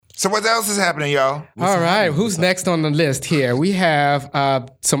So what else is happening, y'all? All right, who's next on the list here? We have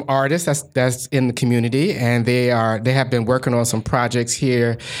some artists that's in the community, and they have been working on some projects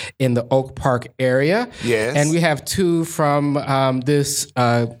here in the Oak Park area. Yes. And we have two from this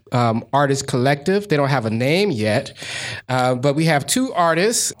artist collective. They don't have a name yet, but we have two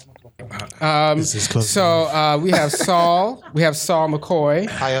artists. So we have Saul. We have Saul McCoy.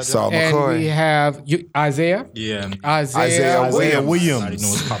 Saul and McCoy. we have Isaiah. Yeah. Isaiah Williams. I didn't know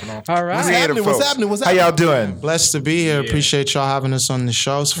what's popping off. All right. What's happening? How y'all doing? Blessed to be here. Appreciate y'all having us on the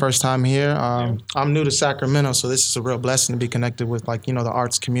show. It's the first time here. I'm new to Sacramento, so this is a real blessing to be connected with, like, the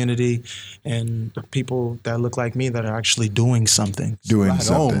arts community and the people that look like me that are actually doing something.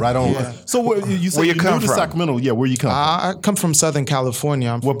 Right on. Yeah. So where you come new to from? Sacramento? Yeah, where you come from? I come from Southern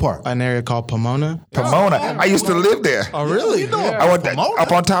California. What part? An area called Pomona. Pomona. I used to live there. Oh, really? I went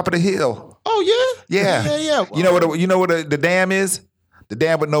up on top of the hill. Oh, yeah? Yeah. You know what the dam is? The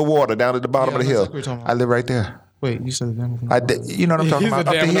dam with no water down at the bottom of the hill. Exactly what you're talking about. I live right there. Wait, you said the dam with no water? You know what I'm talking about?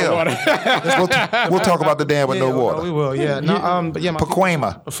 Up the hill. We'll talk about the dam with no water. We will, yeah. No, but yeah,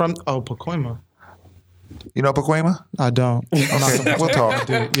 Pacoima. Pacoima. You know Pacoima? I don't. Okay, we'll talk.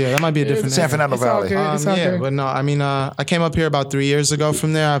 Yeah, that might be a different San Fernando Valley. But no, I mean, I came up here about 3 years ago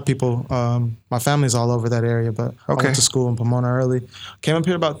from there. I have people, my family's all over that area, but I went to school in Pomona early. Came up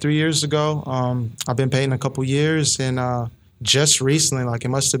here about 3 years ago. I've been painting a couple years, and just recently, like, it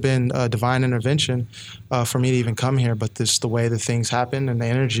must have been a divine intervention for me to even come here, but this the way that things happen and the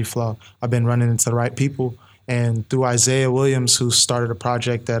energy flow. I've been running into the right people. And through Isaiah Williams, who started a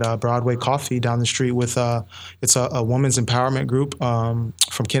project at Broadway Coffee down the street with, it's a women's empowerment group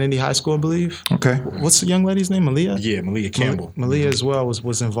from Kennedy High School, I believe. Okay. What's the young lady's name? Malia? Yeah, Malia Campbell. Malia as well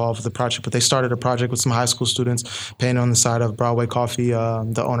was involved with the project, but they started a project with some high school students painting on the side of Broadway Coffee.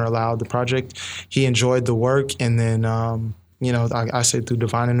 The owner allowed the project. He enjoyed the work, and then I say through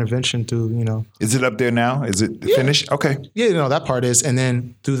divine intervention, through. Is it up there now? Is it finished? Okay. Yeah, that part is. And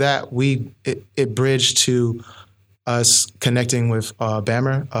then through that, it bridged to us connecting with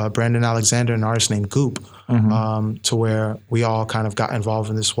Bamr, Brandon Alexander, an artist named Goop, to where we all kind of got involved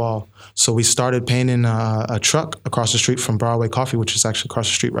in this wall. So we started painting a truck across the street from Broadway Coffee, which is actually across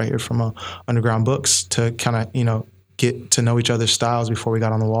the street right here from Underground Books, to kind of, get to know each other's styles before we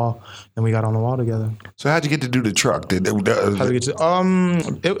got on the wall. And we got on the wall together. So how'd you get to do the truck? How'd we get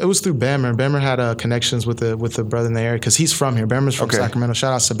to? It was through Bamr. Bamr had connections with the brother in the area because he's from here. Bamr's from Sacramento.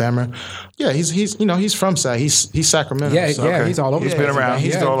 Shout out to Bamr. Yeah, he's from Sac. He's Sacramento. Yeah, he's all over. He's been around.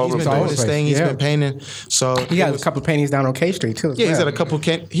 He's all over. He's been doing his thing. He's been painting. So he has a couple of paintings down on K Street too. He's got a couple.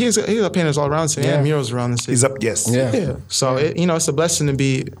 He's got paintings all around the city. Yeah, murals around the city. He's up. Yes. Yeah. So it's a blessing to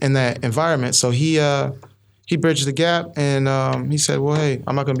be in that environment. So he bridged the gap, and he said, well, hey,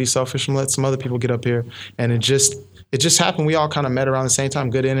 I'm not going to be selfish and let some other people get up here. And it just happened. We all kind of met around the same time,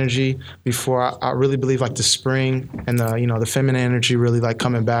 good energy before I really believe like the spring and the feminine energy really like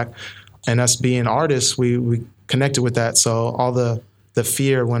coming back. And us being artists, we connected with that. So all the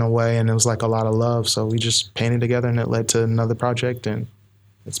fear went away, and it was like a lot of love. So we just painted together, and it led to another project, and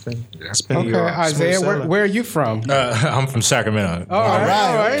it's been okay. Isaiah, where are you from? I'm from Sacramento. All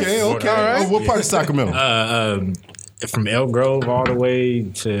right. Okay. All right. What part of Sacramento? From Elk Grove all the way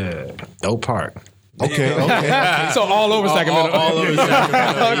to Oak Park. Okay. So all over Sacramento. All over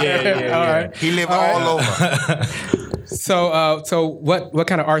Sacramento. Yeah. All right. He lived all over. So what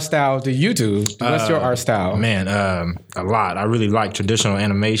kind of art style do you do? What's your art style? Man, a lot. I really like traditional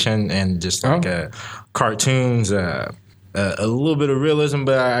animation and just like cartoons. A little bit of realism,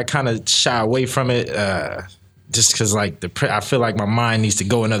 but I kind of shy away from it just because like I feel like my mind needs to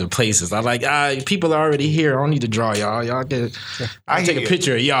go in other places. I like people are already here. I don't need to draw y'all. Y'all can I take a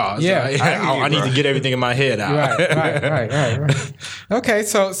picture of y'all. So yeah, I need to get everything in my head out. Right. Okay,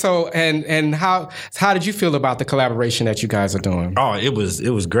 so and how did you feel about the collaboration that you guys are doing? Oh, it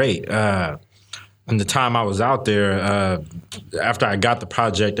was great. And the time I was out there, after I got the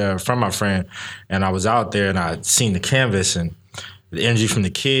project from my friend, and I was out there and I'd seen the canvas and the energy from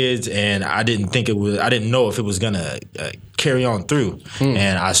the kids, and I didn't know if it was gonna carry on through.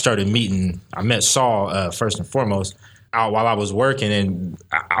 And I met Saul first and foremost out while I was working, and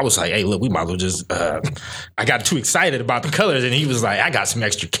I was like, hey, look, we might as well just, I got too excited about the colors, and he was like, I got some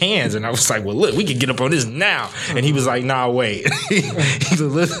extra cans, and I was like, well, look, we can get up on this now. And he was like, nah, wait. He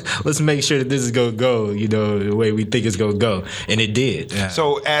said, let's make sure that this is gonna go, the way we think it's gonna go. And it did. Yeah.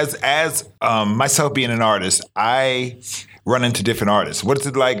 So as myself being an artist, I run into different artists? What is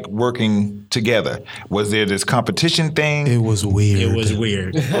it like working together? Was there this competition thing? It was weird. It was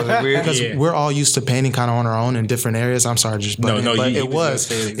weird. Was it weird? Because we're all used to painting kind of on our own in different areas. I'm sorry, just but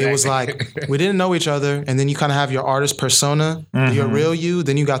it was like we didn't know each other, and then you kind of have your artist persona, your real you.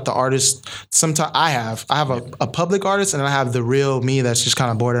 Then you got the artist. Sometimes I have a public artist, and then I have the real me that's just kind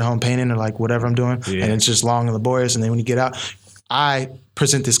of bored at home painting or like whatever I'm doing, and it's just long and laborious. And then when you get out, I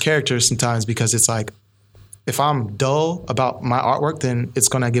present this character sometimes because it's like, if I'm dull about my artwork, then it's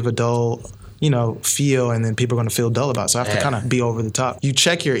gonna give a dull, feel, and then people are gonna feel dull about it. So I have to kind of be over the top. You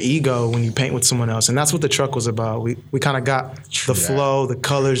check your ego when you paint with someone else, and that's what the truck was about. We kind of got the flow, the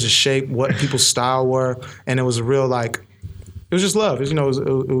colors, the shape, what people's style were, and it was a real it was just love. It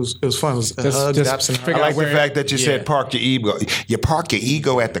was fun. It was a hug, daps, and I like the fact that you said park your ego. You park your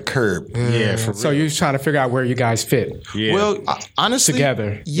ego at the curb. Yeah. So you're trying to figure out where you guys fit. Yeah. Honestly,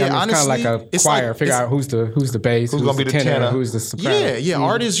 together. Yeah, it's kind of like a choir. Figure out who's the bass, who's gonna be the tenor, who's the soprano. Yeah.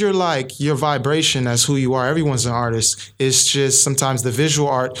 Art is your vibration as who you are. Everyone's an artist. It's just sometimes the visual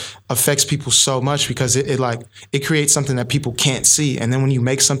art affects people so much because it creates something that people can't see, and then when you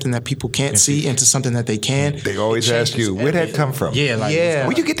make something that people can't see into something that they can, they always ask you, where'd that come from?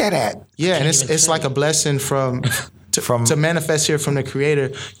 Where'd you get that at? Yeah, and it's like a blessing to manifest here from the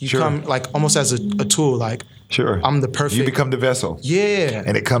creator. You come like almost as a tool, like I'm the perfect. You become the vessel. Yeah,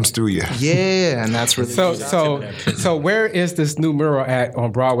 and it comes through you. Yeah, and that's really so where is this new mural at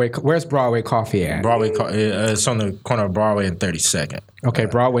on Broadway? Where's Broadway Coffee at? It's on the corner of Broadway and 32nd. Okay,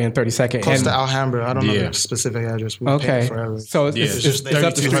 Broadway and 32nd. Close to Alhambra. I don't know the specific address. We've painted forever. So it's just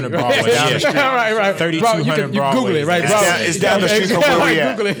 3200 Broadway. Right. 3200 Broadway. Google it, right? It's down the street from where we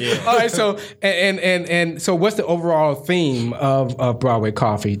at. Google it. All right. So and so, what's the overall theme of Broadway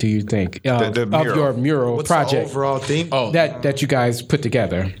Coffee? Do you think the mural. of your mural project? The overall theme that you guys put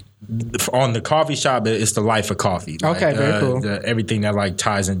together. On the coffee shop, it's the life of coffee. Okay, very cool. Everything that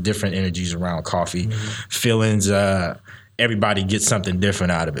ties in different energies around coffee, feelings. Everybody gets something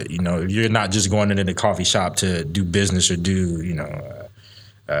different out of it. You're not just going into the coffee shop to do business or do.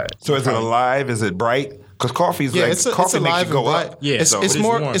 So is it alive? Is it bright? Because coffee's coffee makes you go up. Yeah,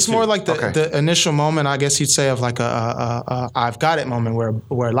 it's more like the initial moment, I guess you'd say, of like a I've got it moment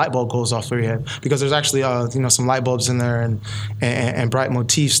where a light bulb goes off through your head, because there's actually some light bulbs in there and bright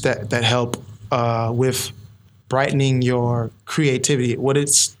motifs that help with brightening your creativity.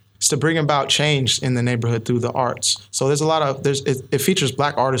 It's to bring about change in the neighborhood through the arts. So there's a lot of it features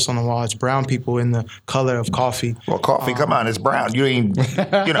black artists on the wall. It's brown people in the color of coffee. Well, coffee, come on, it's brown. You ain't,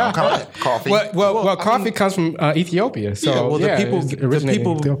 come on, coffee. Well, coffee comes from Ethiopia. So the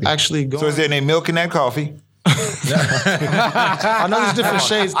people actually go. So is there any milk in that coffee? I know there's different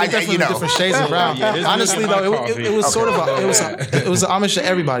shades. There's definitely different shades of brown. Honestly, though, it was sort of it was an homage to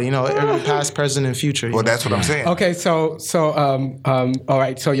everybody. Every past, present, and future. Well, that's what I'm saying. Okay, so all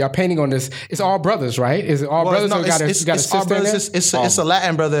right. So y'all painting on this. It's all brothers, right? Is it all brothers? No, or got a sister all brothers. in there? It's a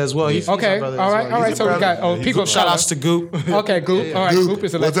Latin brother as well. He's okay. All right. So we got people. Shout outs to Goop. Okay, Goop. All right, Goop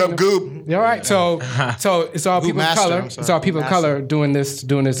is a Latin. What's up, Goop? All right. So it's all people of color. It's all people of color doing this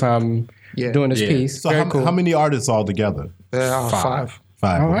doing this piece. So Very cool. how many artists all together? Five.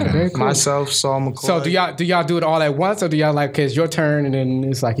 All right, very cool. Myself, Saul McCoy. So do y'all do it all at once, or do y'all okay, it's your turn and then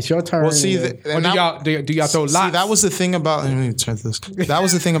it's like it's your turn? Well, see, or do y'all throw lots? See, that was the thing about. Let me turn this. That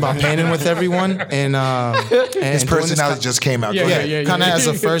was the thing about painting with everyone, and his personality just came out. Yeah. Kind of as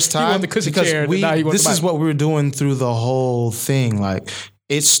the first time, because this is what we were doing through the whole thing, like.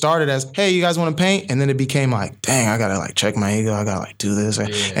 It started as, hey, you guys want to paint? And then it became like, dang, I gotta check my ego. I gotta do this. Yeah.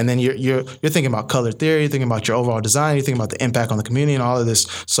 And then you're thinking about color theory. You're thinking about your overall design. You're thinking about the impact on the community and all of this.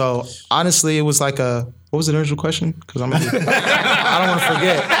 So honestly, it was like what was the original question? Because I don't want to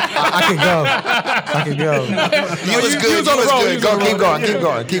forget. I could go. You was good.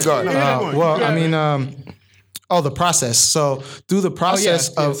 Go, keep going. Well, I mean, the process. So through the process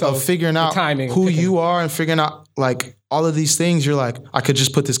of figuring out who you are and figuring out all of these things, you're like, I could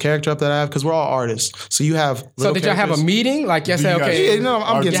just put this character up that I have, because we're all artists. So you have. So did y'all have a meeting? I'm getting. You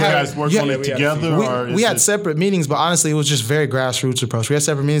guys work on it together? We had separate meetings, but honestly, it was just very grassroots approach. We had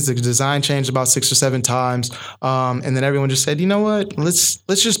separate meetings. The design changed about 6 or 7 times, and then everyone just said, you know what? Let's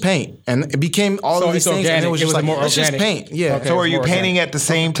just paint, and it became all of these things. Organic. And it was just let's just paint. Yeah. Okay, so were you painting at the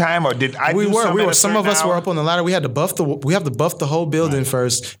same time, or did I? We were. Some of us were up on the ladder. We had to buff the whole building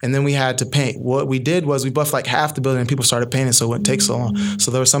first, and then we had to paint. What we did was we buffed half the building, and people started painting, so it wouldn't take so long. So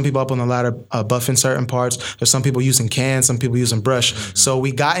there were some people up on the ladder buffing certain parts. There's some people using cans, some people using brush. So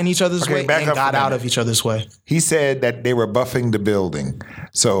we got in each other's way and got out of each other's way. He said that they were buffing the building.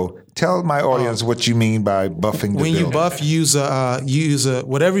 So tell my audience what you mean by buffing the When building. you buff, you use a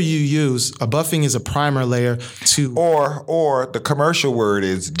whatever you use. A buffing is a primer layer to or the commercial word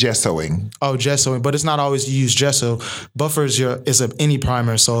is gessoing. Oh, gessoing, but it's not always you use gesso. Buffer is any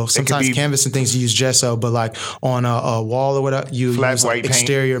primer. So sometimes canvas and things you use gesso, but like on a wall or whatever, you use like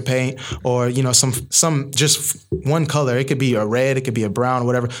exterior paint or some just one color. It could be a red, it could be a brown,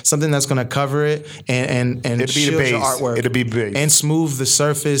 whatever. Something that's going to cover it and shield your artwork. It'll be base. And smooth the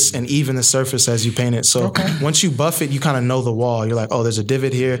surface and even the surface as you paint it. So once you buff it, you kind of know the wall. You're like, oh, there's a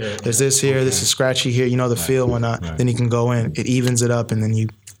divot here. There's this here. This is scratchy here. You know the feel when then you can go in. It evens it up and then you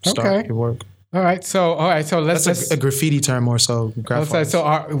start your work. All right, so let's a graffiti term more so. Which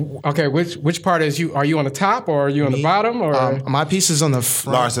part is you? Are you on the top or are you on the bottom? Or my piece is on the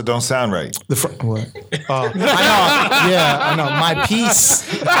front. Lars, it don't sound right. The front. What? I know. Yeah, I know. My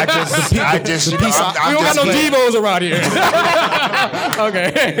piece. We don't got no Devos around here.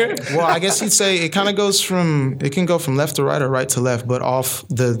 Okay. Well, I guess you'd say it kind of goes from. It can go from left to right or right to left, but off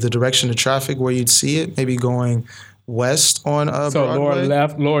the direction of traffic where you'd see it, maybe going west on so Broadway. Lower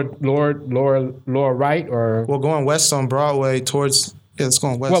left, lower right, or going west on Broadway towards. Yeah, it's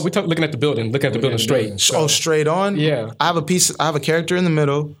going west. Well, we're looking at the building. Looking at the building straight. So. Oh, straight on. Yeah. I have a character in the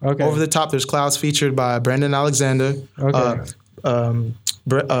middle. Okay. Over the top, there's clouds featured by Brandon Alexander. Okay.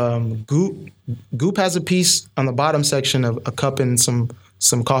 Goop has a piece on the bottom section of a cup and some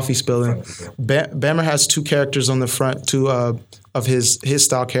coffee spilling. Bamr has two characters on the front, two of his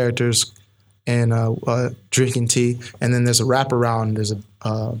style characters. And drinking tea, and then there's a wraparound. There's a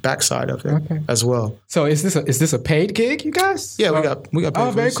backside of it as well. So is this a paid gig, you guys? Yeah, we got paid.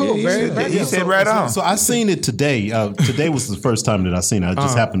 Oh, very cool. You said right on. So I seen it today. Today was the first time that I seen it. I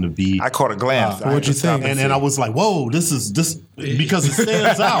just happened to be. I caught a glance. What'd you think? And I was like, whoa, this because it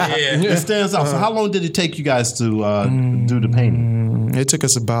stands out. It stands out. So how long did it take you guys to do the painting? It took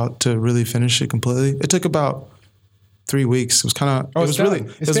us to really finish it completely. It took about 3 weeks. It was kind of. It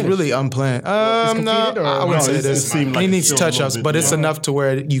was really unplanned. I wouldn't say this. He needs touch-ups, but it's enough to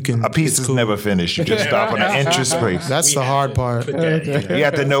where you can. A piece is never finished. You just stop on an entrance place. That's the hard part. You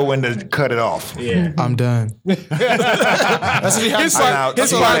have to know when to cut it off. Yeah. I'm done. That's what his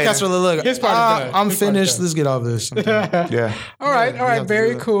podcast really look. His part is done. I'm finished. Let's get off this. Yeah. All right.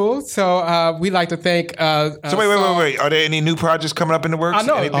 Very cool. So we like to thank. So wait. Are there any new projects coming up in the works? I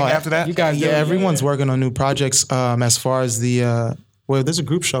know. Anything after that? You guys. Yeah, everyone's working on new projects. As far as the there's a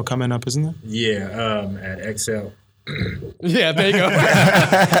group show coming up, isn't there? Yeah, at XL. Yeah, there you go.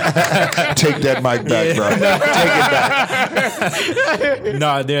 Take that mic back, bro. Take it back.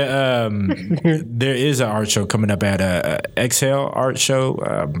 No, there is an art show coming up at XL Art Show.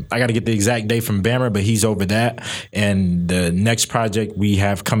 I got to get the exact date from Bamr, but he's over that. And the next project we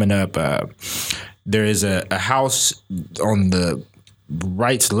have coming up, there is a house on the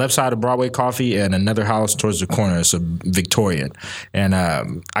left side of Broadway Coffee and another house towards the corner. It's a Victorian. And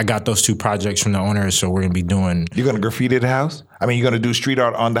I got those two projects from the owner, so we're going to be doing... You're going to graffiti the house? I mean, you're going to do street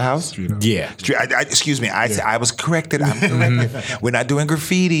art on the house? Yeah. Excuse me. I was corrected. I'm corrected. We're not doing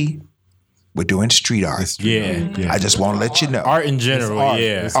graffiti. We're doing street art. Yeah. I just want to let you know. Art in general,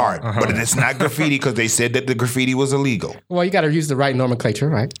 It's art. But it's not graffiti because they said that the graffiti was illegal. Well, you got to use the right nomenclature,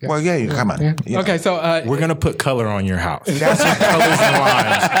 right? Yeah. Well, come on. Yeah. Okay, so... we're going to put color on your house. That's colors and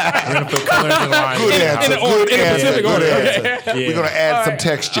lines. We're going to put colors and lines. Good answer. In a specific order. Okay. We're going to add some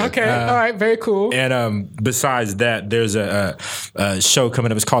texture. Okay, all right, very cool. And besides that, there's a show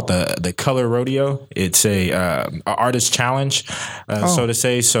coming up. It's called the Color Rodeo. It's a artist challenge, so to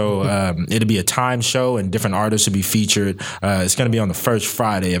say. So it'll be a time show, and different artists will be featured. It's going to be on the first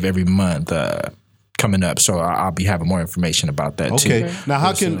Friday of every month coming up. So I'll be having more information about that too. Okay. Now,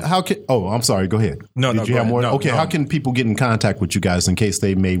 how can? Oh, I'm sorry. Go ahead. Did you have more? Okay. How can people get in contact with you guys in case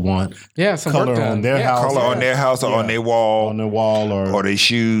they may want some color on their house? Color on their house or on their wall. Or their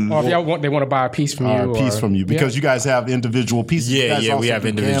shoes. Or if they want to buy a piece from you. Because you guys have individual pieces. Yeah, we have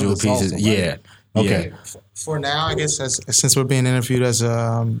individual pieces. Also, right? Yeah. Okay. For now, I guess since we're being interviewed as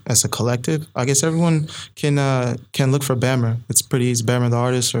a collective, I guess everyone can look for Bamr. It's pretty easy. Bamr the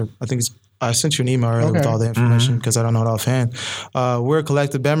artist, or I sent you an email earlier with all the information because I don't know it offhand. We're a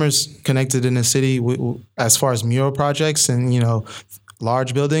collective. Bamr's connected in the city as far as mural projects and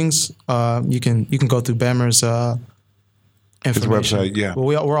large buildings. You can go through Bamr's information. His website, yeah.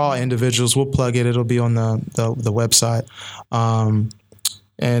 Well, we're all individuals. We'll plug it. It'll be on the website.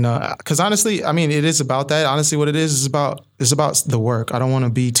 And because honestly, I mean, it is about that. Honestly, what it is about the work. I don't want to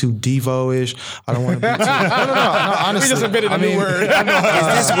be too Devo-ish. I don't want to be too. No, honestly, we just invented a new word. Is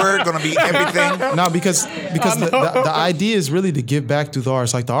this word going to be everything? No, because the idea is really to give back through the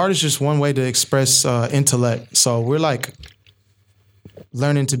arts. Like the art is just one way to express intellect. So we're like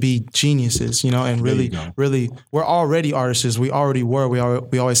learning to be geniuses, and really, we're already artists. We already were. We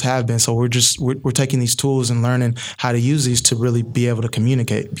always have been. So we're taking these tools and learning how to use these to really be able to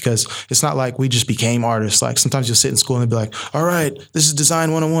communicate, because it's not like we just became artists. Like sometimes you'll sit in school and be like, all right, this is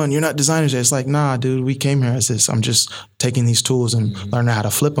design 101. You're not designers yet. It's like, nah, dude, we came here as this. I'm just taking these tools and learning how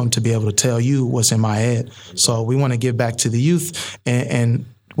to flip them to be able to tell you what's in my head. So we want to give back to the youth, and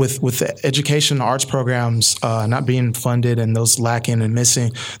with the education and arts programs not being funded and those lacking and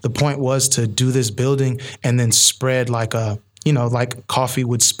missing, the point was to do this building and then spread like coffee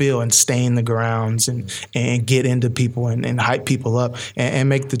would spill and stain the grounds and get into people and hype people up and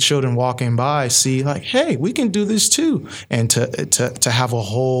make the children walking by see like, hey, we can do this too. And to have a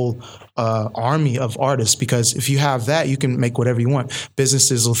whole army of artists, because if you have that, you can make whatever you want.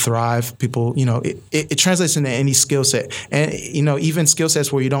 Businesses will thrive. People, it translates into any skill set. And, even skill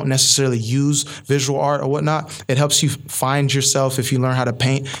sets where you don't necessarily use visual art or whatnot, it helps you find yourself if you learn how to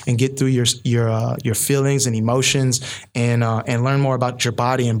paint and get through your feelings and emotions and learn more about your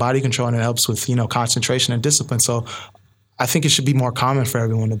body and body control. And it helps with, concentration and discipline. So I think it should be more common for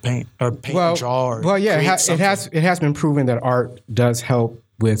everyone to paint and draw. It has been proven that art does help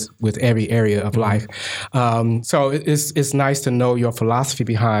with every area of life. So it's nice to know your philosophy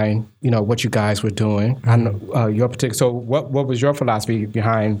behind, what you guys were doing. I know your particular. So what was your philosophy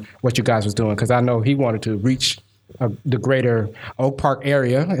behind what you guys was doing? Because I know he wanted to reach the greater Oak Park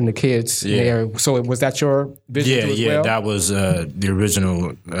area and the kids in the area. So was that your vision as well? That was the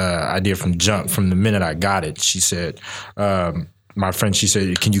original idea from jump. From the minute I got it, she said, my friend, she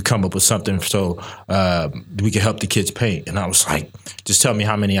said, can you come up with something so we can help the kids paint? And I was like, just tell me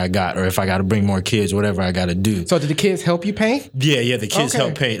how many I got, or if I got to bring more kids, whatever I got to do. So did the kids help you paint? Yeah, the kids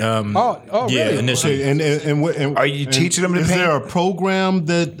help paint. Really? Initially. And are you teaching them to paint? Is there a program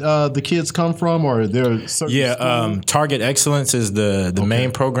that the kids come from, or are there certain Target Excellence is the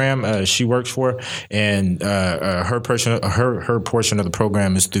main program she works for, and her portion of the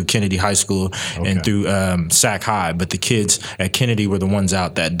program is through Kennedy High School and through Sac High, but the kids at Kennedy were the ones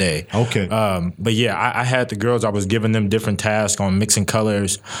out that day. Okay. But I had the girls, I was giving them different tasks on mixing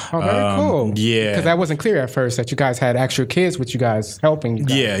colors. Oh, very cool. Yeah. Because that wasn't clear at first that you guys had actual kids with you guys helping you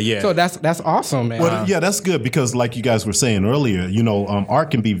guys. Yeah. So that's awesome, man. Well, that's good, because like you guys were saying earlier,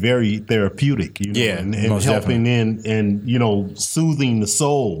 art can be very therapeutic, and helping and soothing the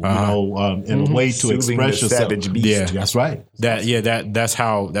soul, in a way to Soothing express the yourself. savage beast. Yeah, that's right. That's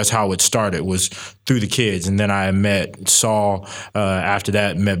how it started, was through the kids. And then I met Saul. After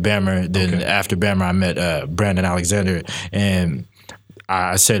that, met Bamr. Then after Bamr, I met Brandon Alexander, and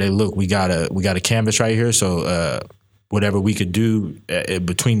I said, "Hey, look, we got a canvas right here. So whatever we could do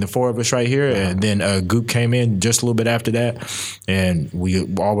between the four of us right here." And then Goop came in just a little bit after that, and we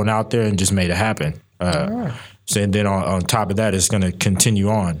all went out there and just made it happen. So and then on top of that, it's going to continue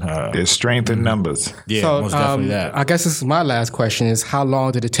on. There's strength in numbers. Yeah, so, most definitely that. I guess this is my last question: is how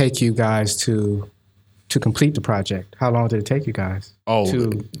long did it take you guys to complete the project? How long did it take you guys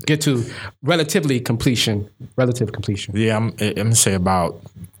to get to relative completion? Yeah, I'm gonna say about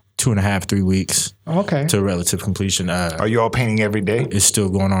 2.5, 3 weeks. Okay. To relative completion. Are you all painting every day? It's still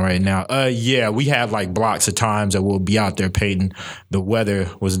going on right now. Yeah, we have like blocks of times that we'll be out there painting. The weather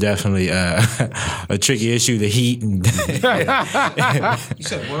was definitely a tricky issue. The heat and. You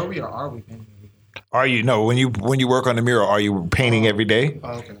said, were we or are we painting? Are you when you work on the mural? Are you painting every day?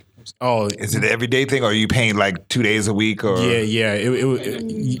 Oh, okay. Oh, is it an everyday thing, or are you paint like 2 days a week? Or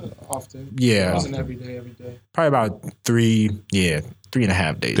It often. Yeah, it wasn't every day. Probably about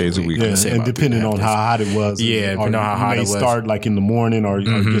 3.5 days a week. Yeah, and depending on how hot it was. Yeah, depending on how hot it was. Start like in the morning or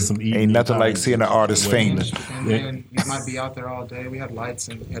get some eating. Ain't nothing like seeing an artist faint. And then you might be out there all day. We had lights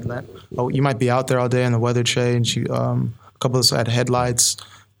and you might be out there all day and the weather changed. A couple of us had headlights,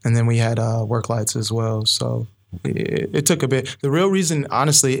 and then we had work lights as well. So. It took a bit. The real reason,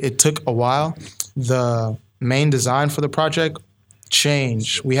 honestly, it took a while. The main design for the project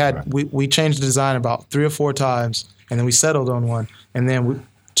changed. We changed the design about 3 or 4 times, and then we settled on one. And then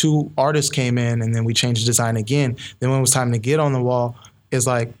 2 artists came in, and then we changed the design again. Then when it was time to get on the wall, it's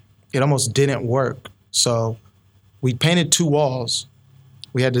like it almost didn't work. So we painted 2 walls.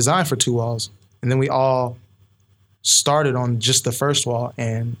 We had design for 2 walls, and then we all started on just the first wall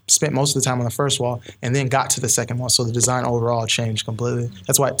and spent most of the time on the first wall, and then got to the second wall. So the design overall changed completely.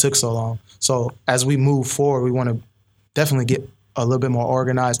 That's why it took so long. So as we move forward, we want to definitely get a little bit more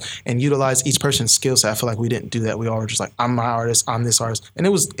organized and utilize each person's skill set. I feel like we didn't do that. We all were just like, I'm my artist, I'm this artist. And it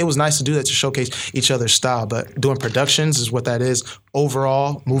was nice to do that, to showcase each other's style. But doing productions is what that is.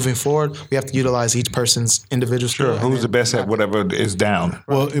 overall moving forward, we have to utilize each person's individual skill. Who's the best at whatever is down?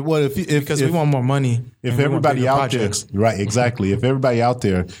 Well, because we want more money. If everybody out there, right, exactly. If everybody out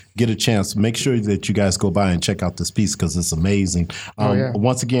there get a chance, make sure that you guys go by and check out this piece because it's amazing.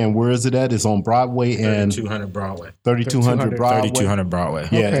 Once again, where is it at? It's on Broadway and 3200 Broadway. 3200 Broadway. 3200 Broadway.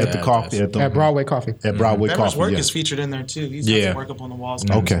 Yeah, at the coffee at Broadway Coffee. At Broadway Bamr's Coffee. work is featured in there too. He's got some work up on the walls.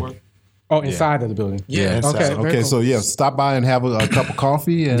 Okay. Oh, inside of the building. Yeah. Okay. Okay. Cool. So stop by and have a cup of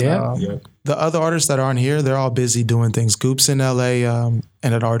coffee. And, The other artists that aren't here, they're all busy doing things. Goop's in LA and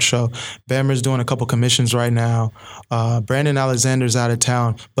at art show. Bamr's doing a couple commissions right now. Brandon Alexander's out of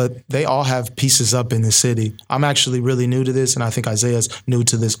town, but they all have pieces up in the city. I'm actually really new to this, and I think Isaiah's new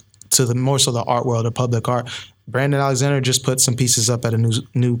to this, more so the art world, the public art. Brandon Alexander just put some pieces up at a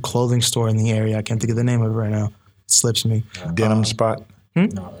new clothing store in the area. I can't think of the name of it right now. It slips me. Denim spot?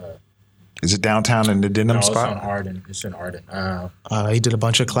 No, is it downtown in the denim spot? It's in Arden. He did a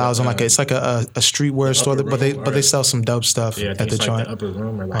bunch of clouds on it's like a streetwear store, but they sell some dope stuff at the joint. The upper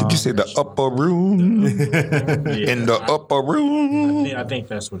room Did you say the upper room? In the upper room? I think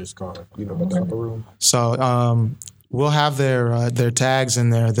that's what it's called. You know about the upper room? So we'll have their tags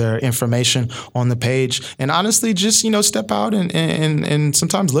and their information on the page. And honestly, just step out and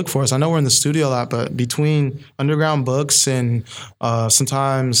sometimes look for us. I know we're in the studio a lot, but between Underground Books and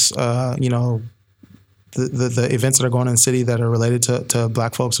sometimes the events that are going on in the city that are related to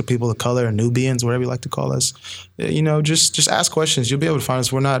Black folks or people of color or Nubians, whatever you like to call us, just ask questions. You'll be able to find us.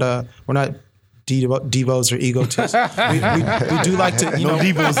 We're not Devos or egotists. we do like to, no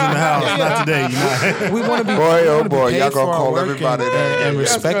Devos in the house, not today. We want to be, boy, y'all gonna call everybody and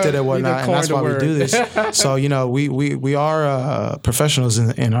respected and whatnot, and that's why we do this. So we are professionals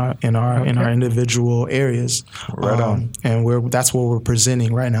in our individual areas, right on, and that's what we're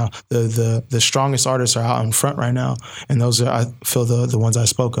presenting right now. The strongest artists are out in front right now, and those are, I feel, the ones I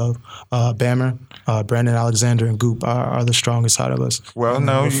spoke of. Bamr, Brandon Alexander, and Goop are the strongest out of us. Well,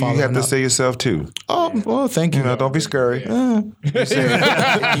 no, you have to say yourself too. Oh, well, thank you. Don't be scary. You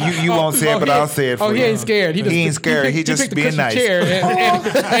won't say it, but I'll say it for you. He ain't scared. He ain't scared. He just being nice.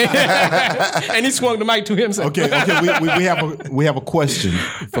 And he swung the mic to himself. Okay. We have a question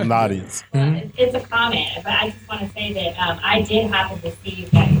from the audience. It's a comment, but I just want to say that I did happen to see you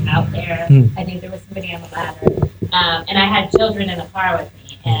guys out there. I think there was somebody on the ladder, and I had children in the car with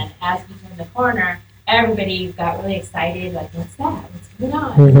me. And as we turned the corner, everybody got really excited, like, what's that? What's going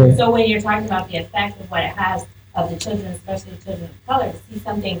on? Mm-hmm. So when you're talking about the effect of what it has of the children, especially the children of color, to see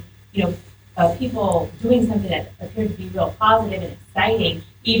something, people doing something that appeared to be real positive and exciting,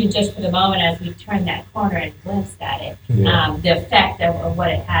 even just for the moment as we turned that corner and glimpsed at it, the effect of what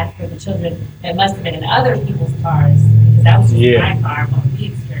it had for the children, it must have been in other people's cars, because that was just my car, what we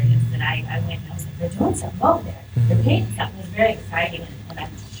experienced. And I went and I was like, they're doing something over there. They're painting something. It was very exciting, and I'm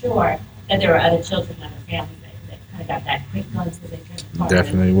sure that there were other children and other families that kind of got that quick glimpse as they turned the corner.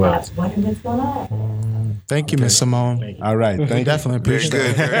 Definitely was. Wondering what's going on. Thank you, Miss Simone. All right, thank you. Definitely appreciate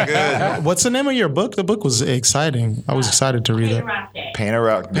it. Very good. What's the name of your book? The book was exciting. I was excited to read it. Paint a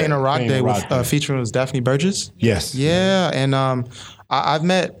Rock Day. Paint a Rock Day with featuring was Daphne Burgess. Yes. Yeah, and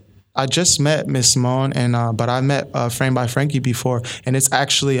I just met Miss Simone, and but I met Frame by Frankie before, and it's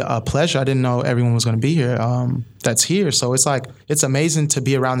actually a pleasure. I didn't know everyone was going to be here. That's here, so it's amazing to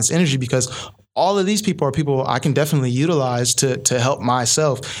be around this energy because all of these people are people I can definitely utilize to help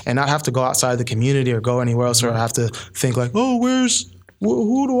myself and not have to go outside the community or go anywhere else or have to think like, oh,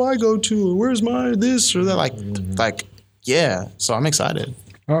 who do I go to? Where's my this or that? Like, yeah. So I'm excited.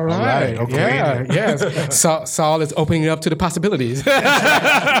 All right. Okay. Yeah. Yes. Saul is opening it up to the possibilities. And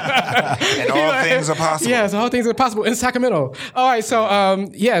all things are possible. Yes, all things are possible in Sacramento. All right. So,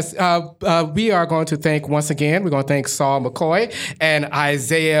 we are going to thank once again. We're going to thank Saul McCoy and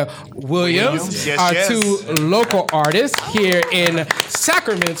Isaiah Williams, our two local artists here in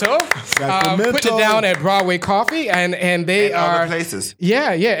Sacramento. Put it down at Broadway Coffee, and they are other places.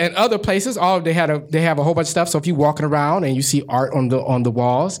 Yeah, and other places. They have a whole bunch of stuff. So if you're walking around and you see art on the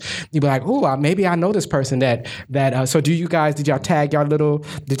walls, you'd be like, "Oh, maybe I know this person." That. So, did y'all tag y'all little?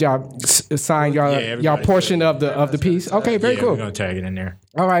 Did y'all sign y'all portion of the piece? Okay, very cool. We're gonna tag it in there.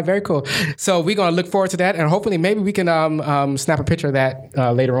 All right, very cool. So we're gonna look forward to that, and hopefully, maybe we can snap a picture of that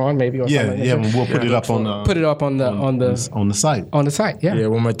later on, maybe. Or something. Yeah. We'll put it up on the site. On the site, yeah. Yeah.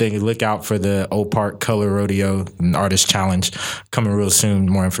 One more thing: look out for the Old Park Color Rodeo and Artist Challenge coming real soon.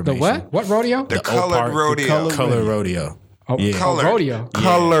 More information. The what? What rodeo? The Colored Rodeo. Color Rodeo. Oh, yeah. Colored. Rodeo.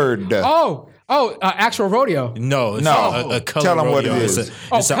 Colored. Oh, Actual rodeo. No, it's No. a color Tell 'em what rodeo. it is.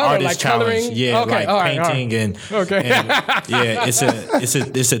 It's an color, artist like challenge. coloring? Yeah, Okay, like all right, painting and Okay. it's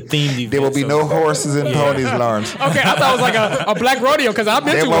a themed event. There will be no horses and ponies, Lawrence. Okay, I thought it was like a black rodeo because I've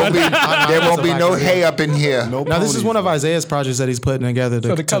been There to won't one. be there won't be no hay up in here. Now, this is one of Isaiah's projects that he's putting together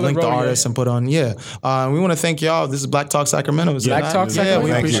to link the artists and put on. Yeah. We want to thank y'all. This is Black Talk Sacramento. Black Talk Sacramento. Yeah,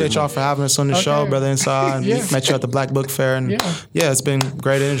 we appreciate y'all for having us on the show, Brother Inside. And we met you at the Black Book Fair. And yeah, it's been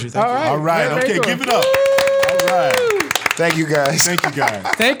great energy. Thank you. All right. Very Okay, cool. give it up. All right. Thank you guys. Thank you guys.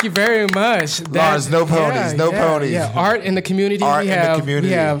 Thank you very much. Lawrence, no ponies, no ponies. Yeah, art in the community. Art in the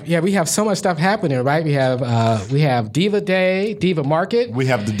community. We have so much stuff happening, right? We have Diva Day, Diva Market. We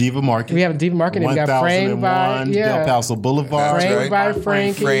have the Diva Market. We have Diva Market, and we got Framed by Del Paso Boulevard. Framed by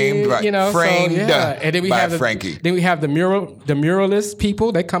Frankie. Framed by- framed and then we by have Frankie. Then we have the muralist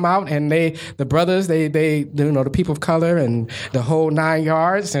people. They come out and the brothers, they the people of color and the whole 9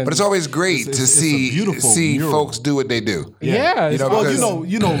 yards. And But it's always great to see mural. folks do what they do. yeah, Well,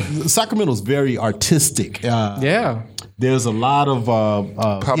 you know, Sacramento's very artistic. yeah. There's a lot of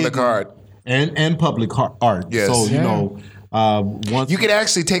Public hidden art. and public art. Yes. So you Yeah. know, once You could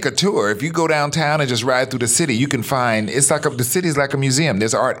actually take a tour. If you go downtown and just ride through the city, you can find the city's like a museum.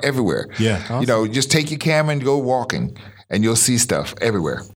 There's art everywhere. Yeah. You know, just take your camera and go walking, and you'll see stuff everywhere.